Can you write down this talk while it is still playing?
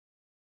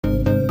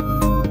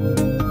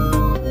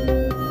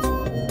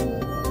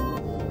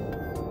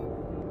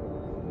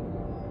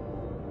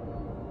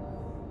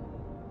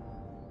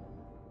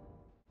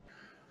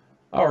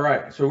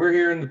so we're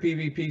here in the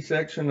PvP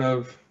section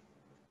of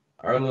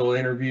our little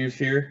interviews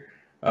here,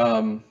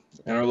 and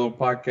our little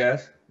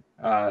podcast.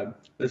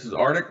 This is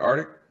Arctic.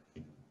 Arctic.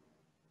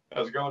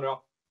 How's it going,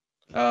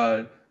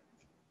 y'all?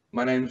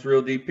 My name's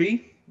Real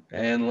DP,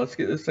 and let's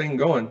get this thing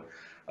going.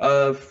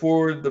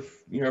 For the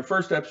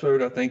first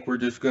episode, I think we're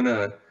just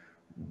gonna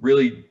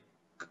really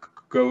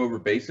go over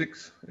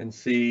basics and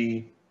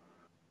see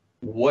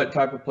what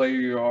type of player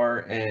you are,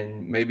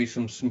 and maybe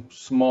some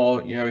small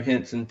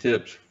hints and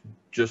tips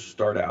just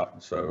start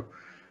out. So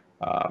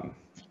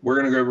we're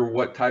gonna go over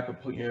what type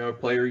of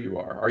player you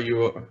are. Are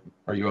you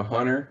a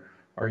hunter?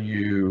 Are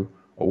you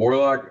a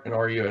warlock? And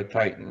are you a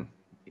titan?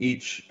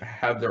 Each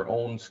have their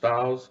own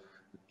styles,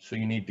 so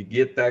you need to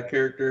get that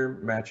character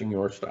matching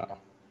your style.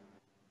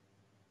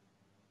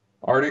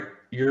 Arctic,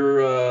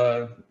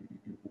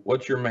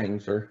 what's your main,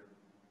 sir?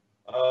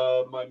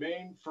 My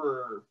main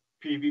for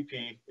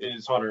PvP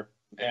is Hunter,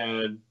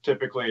 and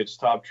typically it's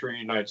Top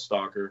Tree, Night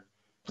Stalker.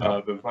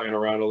 I've been playing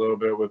around a little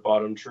bit with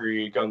Bottom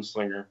Tree,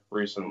 Gunslinger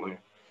recently.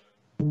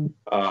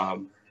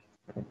 Go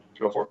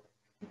for it.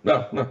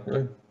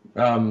 No.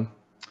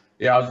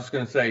 Yeah, I was just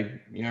gonna say,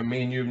 me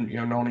and you,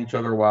 known each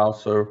other a while,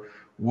 so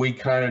we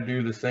kind of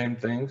do the same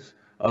things.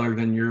 Other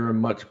than you're a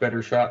much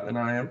better shot than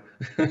I am.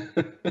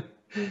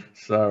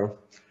 So,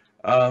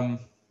 I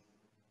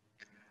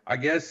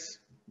guess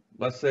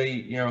let's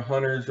say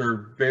hunters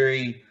are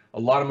a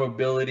lot of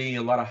mobility,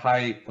 a lot of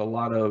height, a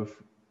lot of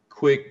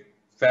quick,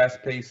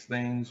 fast-paced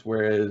things.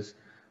 Whereas,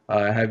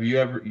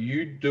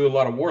 you do a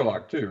lot of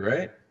warlock too,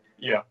 right?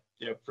 Yeah,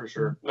 for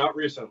sure. Not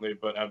recently,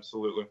 but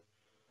absolutely.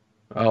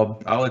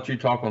 I'll let you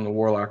talk on the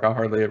warlock. I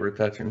hardly ever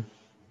touch him.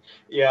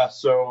 Yeah,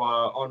 so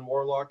on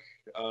warlock,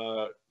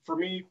 for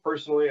me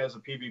personally, as a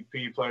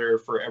PvP player,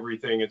 for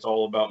everything, it's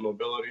all about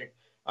mobility.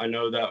 I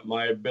know that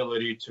my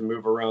ability to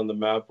move around the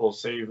map will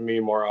save me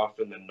more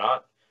often than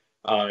not.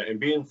 And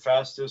being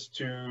fastest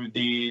to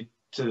the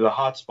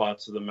hot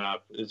spots of the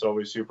map is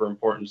always super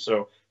important.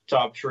 So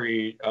Top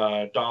Tree,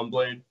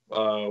 Dawnblade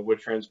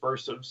with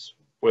transversives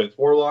with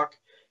warlock.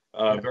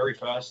 Very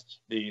fast.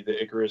 The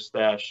Icarus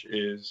dash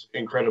is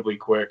incredibly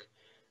quick.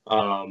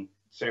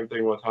 Same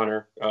thing with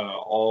Hunter.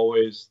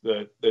 Always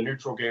the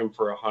neutral game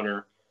for a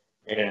Hunter,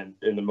 and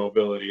in the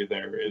mobility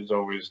there is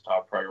always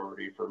top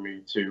priority for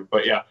me too.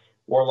 But yeah,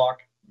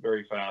 warlock,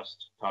 very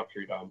fast. Top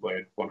Tree,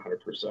 Dawnblade,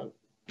 100%.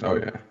 Oh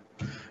yeah.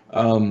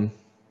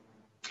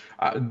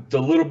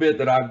 The little bit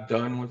that I've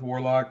done with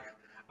warlock,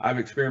 I've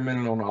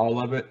experimented on all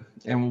of it,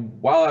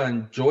 and while I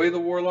enjoy the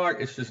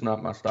warlock, it's just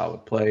not my style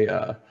of play.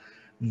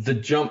 The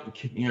jump,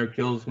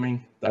 kills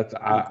me. I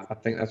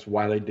think that's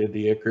why they did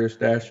the Icarus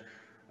dash.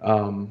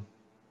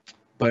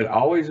 But I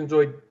always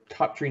enjoyed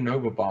Top Tree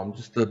Nova Bomb,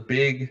 just the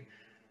big,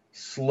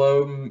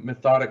 slow,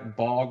 methodic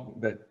ball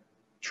that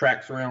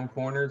tracks around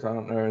corners. I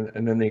don't know,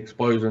 and then the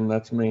explosion.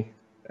 That's me.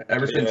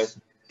 Ever since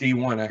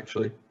D1,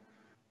 actually.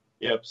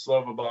 Yep,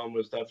 Slova Bomb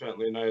was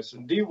definitely nice,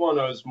 and D1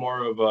 was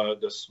more of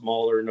the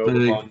smaller Nova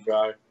Bomb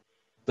guy.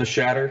 The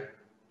Shatter.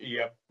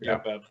 Yep,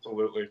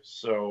 absolutely.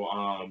 So,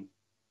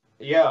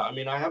 yeah, I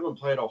mean, I haven't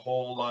played a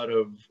whole lot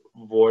of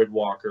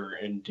Voidwalker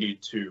in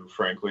D2,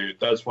 frankly.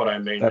 That's what I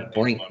made. That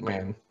blink,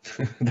 man.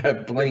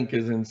 That blink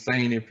is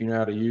insane if you know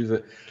how to use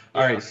it.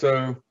 All right,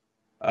 so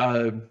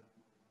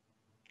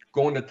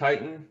going to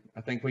Titan,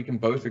 I think we can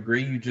both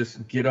agree you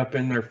just get up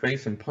in their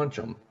face and punch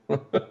them.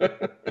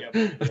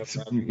 Yep,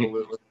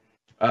 absolutely.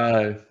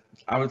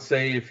 I would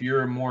say if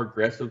you're a more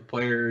aggressive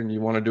player and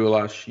you want to do a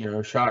lot of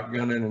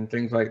shotgunning and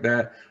things like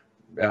that,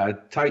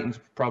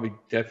 Titan's probably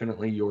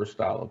definitely your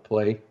style of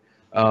play.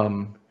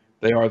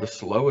 They are the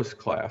slowest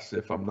class,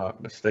 if I'm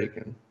not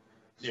mistaken.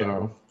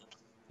 So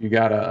you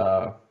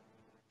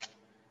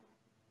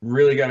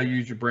really gotta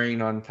use your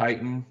brain on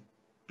Titan,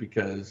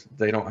 because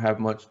they don't have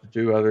much to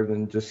do other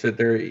than just sit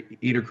there,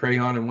 eat a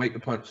crayon, and wait to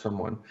punch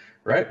someone,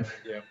 right?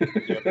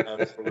 Yep,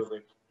 absolutely.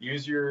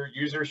 Use your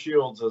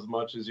shields as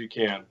much as you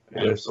can.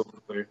 Yes.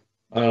 Absolutely.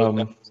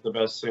 That's the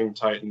best thing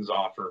Titans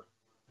offer.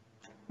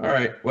 All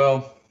right.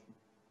 Well,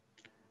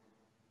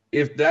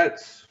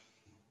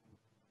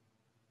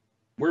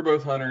 we're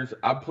both hunters.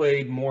 I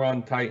played more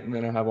on Titan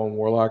than I have on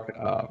Warlock.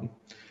 I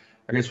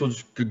guess we'll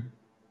just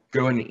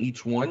go into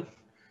each one.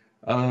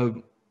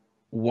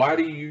 Why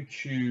do you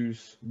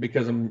choose?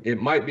 Because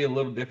it might be a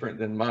little different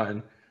than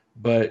mine,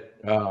 but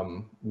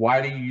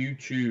why do you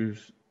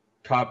choose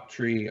Top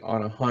Tree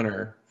on a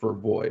hunter for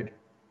Void?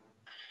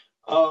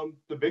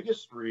 The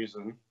biggest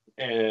reason,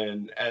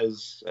 and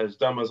as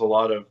dumb as a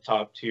lot of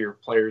top tier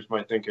players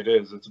might think it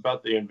is, it's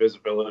about the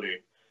invisibility.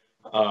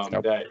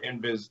 That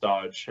invis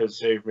dodge has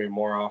saved me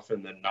more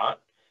often than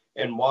not.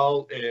 And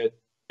while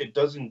it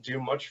doesn't do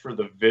much for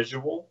the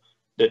visual,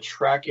 the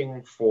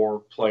tracking for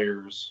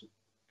players,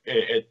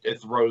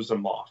 it throws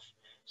them off.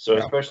 So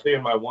especially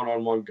in my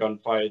one-on-one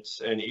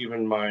gunfights, and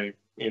even my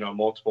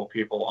multiple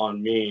people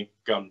on me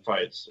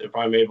gunfights, if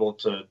I'm able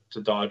to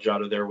dodge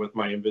out of there with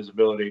my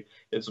invisibility,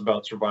 it's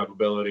about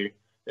survivability.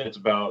 It's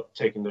about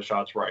taking the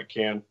shots where I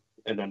can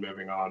and then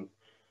moving on.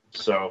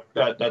 So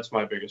that's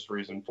my biggest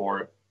reason for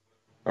it.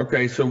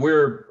 Okay, so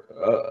we're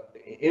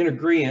in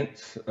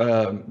agreement.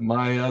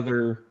 My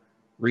other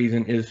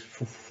reason is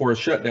for a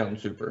shutdown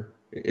super.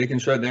 It can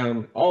shut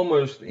down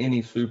almost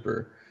any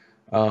super.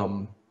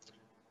 Um,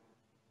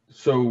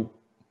 so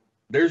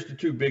there's the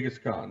two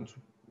biggest cons,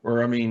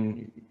 or I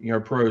mean,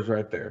 pros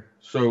right there.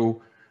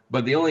 So,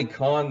 but the only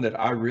con that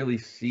I really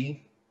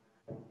see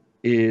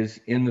is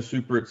in the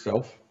super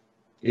itself.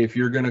 If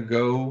you're going to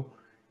go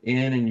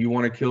in and you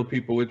want to kill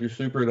people with your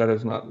super, that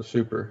is not the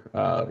super.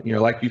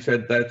 Like you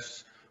said,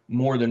 that's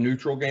more the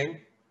neutral game.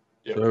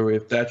 Yep. So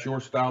if that's your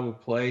style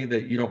of play,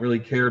 that you don't really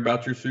care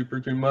about your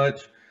super too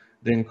much,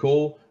 then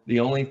cool.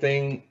 The only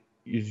thing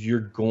is you're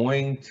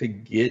going to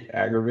get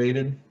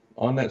aggravated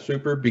on that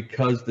super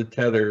because the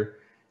tether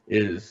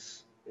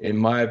is, in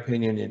my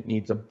opinion, it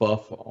needs a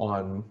buff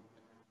on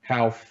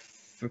how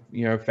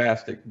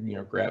fast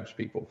it grabs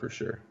people for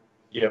sure.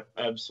 Yep,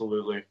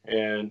 absolutely.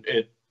 And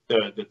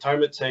the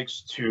time it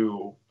takes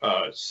to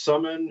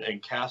summon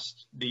and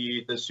cast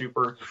the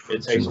super,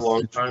 it takes a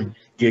long time.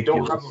 You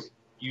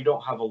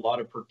don't have a lot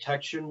of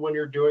protection when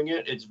you're doing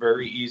it. It's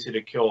very easy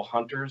to kill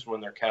hunters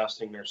when they're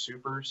casting their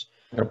supers.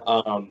 Yep.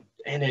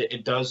 And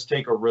it does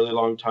take a really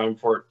long time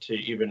for it to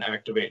even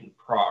activate and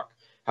proc.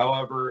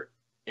 However,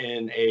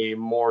 in a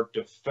more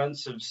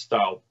defensive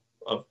style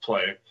of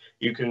play,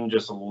 you can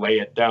just lay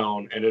it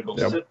down and it'll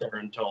sit there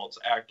until it's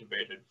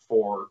activated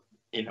for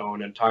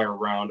an entire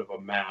round of a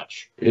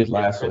match. It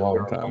lasts a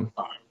long time.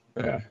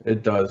 Yeah,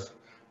 it does.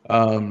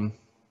 I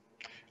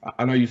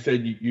know you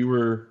said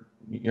you're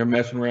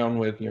messing around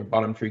with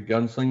bottom tree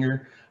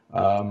gunslinger.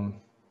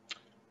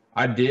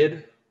 I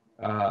did.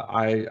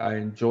 I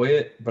enjoy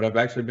it, but I've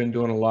actually been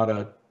doing a lot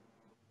of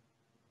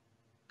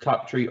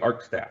top tree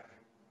arc staff.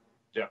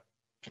 Yeah.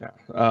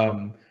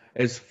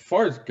 As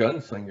far as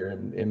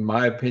gunslinger, in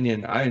my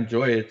opinion, I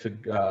enjoy it.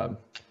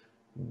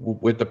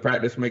 With the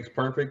practice makes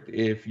perfect.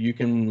 If you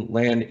can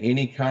land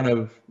any kind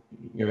of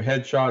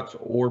headshots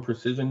or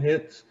precision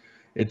hits,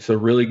 it's a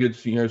really good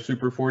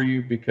super for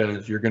you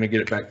because you're going to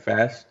get it back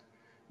fast.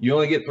 You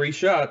only get 3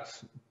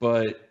 shots,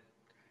 but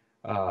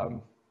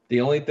the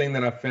only thing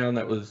that I found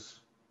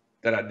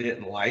that I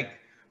didn't like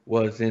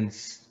was in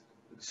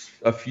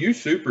a few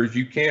supers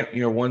you can't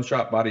one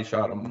shot body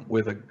shot them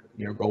with a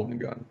golden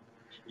gun.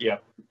 Yeah,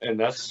 and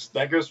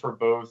that goes for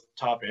both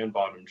top and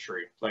bottom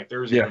tree. Like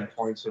there's even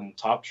points in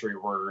top tree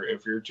where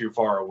if you're too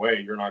far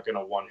away, you're not going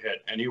to one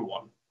hit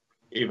anyone,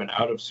 even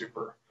out of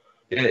super.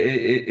 Yeah,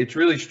 it's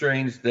really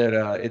strange that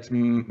it's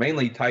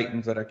mainly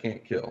Titans that I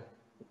can't kill,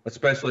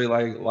 especially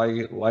like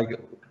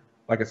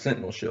a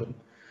Sentinel shield.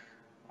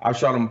 I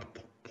shot them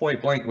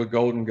point blank with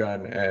golden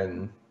gun,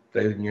 and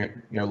they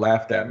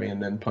laughed at me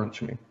and then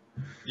punched me.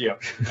 Yeah,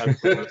 so,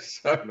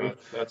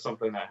 that's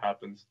something that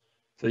happens.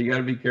 So you got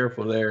to be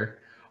careful there.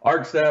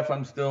 Arc staff,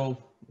 I'm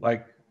still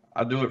I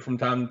do it from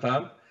time to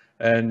time,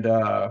 and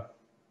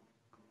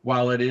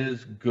while it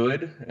is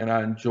good and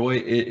I enjoy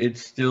it,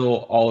 it's still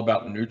all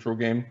about the neutral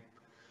game.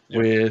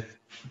 Yep. With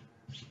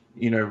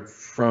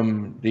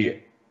from the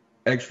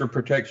extra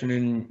protection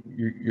in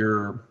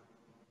your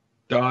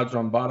dodge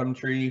on bottom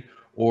tree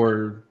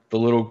or the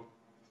little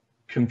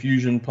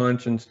confusion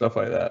punch and stuff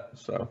like that.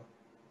 So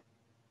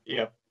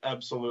yeah,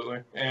 absolutely.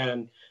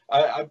 And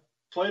I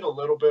played a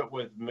little bit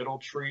with middle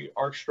tree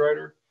arc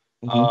strider.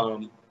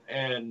 Mm-hmm.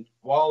 And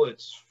while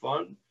it's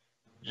fun,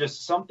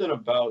 just something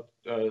about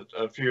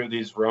a few of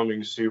these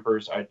roaming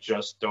supers, I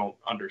just don't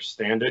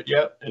understand it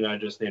yet, and I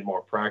just need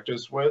more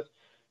practice with.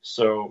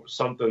 So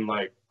something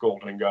like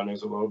Golden Gun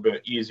is a little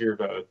bit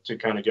easier to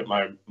kind of get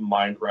my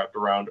mind wrapped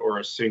around, or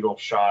a single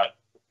shot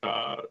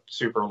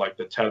super like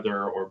the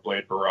Tether or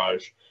Blade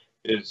Barrage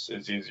is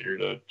easier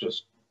to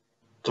just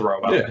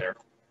throw out there.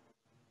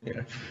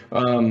 Yeah.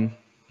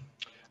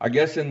 I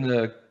guess in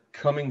the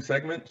coming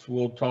segments,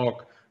 we'll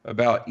talk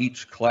about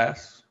each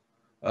class.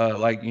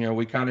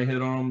 We kind of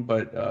hit on them,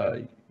 but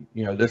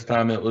this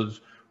time it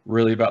was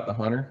really about the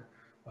hunter.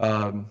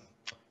 The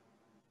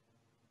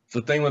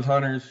thing with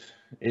hunters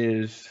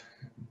is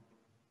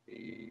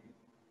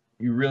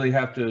you really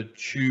have to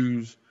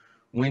choose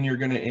when you're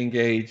going to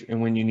engage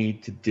and when you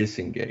need to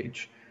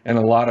disengage. And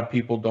a lot of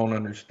people don't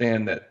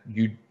understand that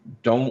you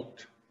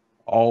don't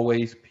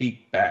always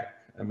peek back.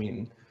 I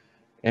mean,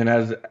 and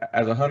as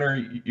a hunter,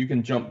 you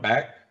can jump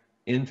back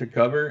into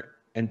cover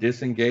and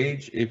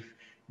disengage if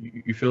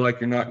you feel like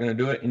you're not going to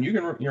do it, and you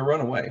can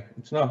run away.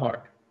 It's not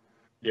hard.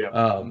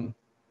 Yeah.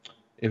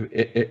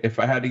 If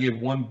I had to give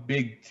one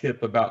big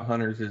tip about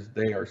hunters is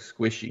they are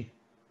squishy.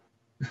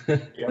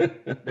 Yeah,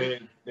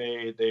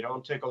 they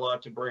don't take a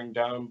lot to bring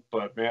down,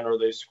 but man, are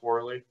they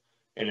squirrely.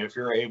 And if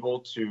you're able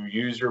to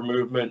use your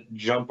movement,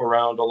 jump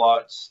around a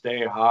lot,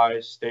 stay high,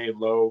 stay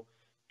low,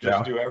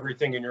 just do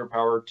everything in your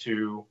power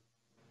to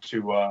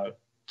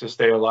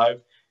stay alive,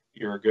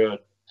 you're good.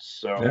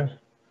 So,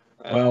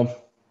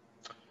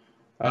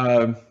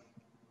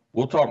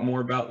 we'll talk more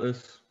about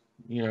this,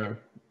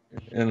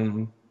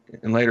 in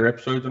later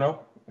episodes and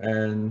all,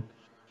 and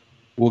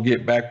we'll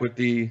get back with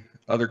the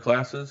other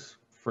classes.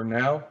 For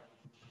now,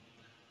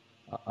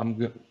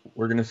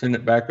 we're going to send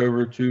it back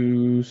over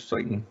to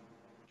Slayton.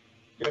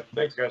 Yeah,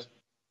 thanks, guys.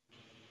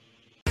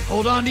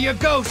 Hold on to your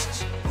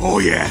ghosts. Oh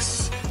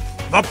yes,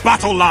 the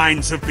battle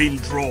lines have been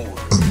drawn.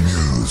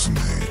 Amuse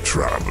me,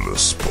 Traveler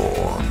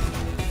Spawn.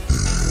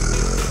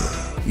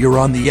 You're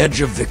on the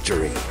edge of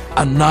victory.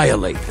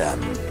 Annihilate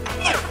them.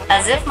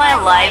 As if my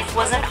life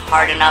wasn't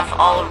hard enough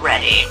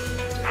already.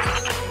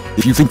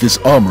 If you think this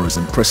armor is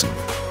impressive,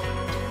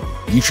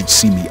 you should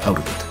see me out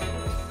of it.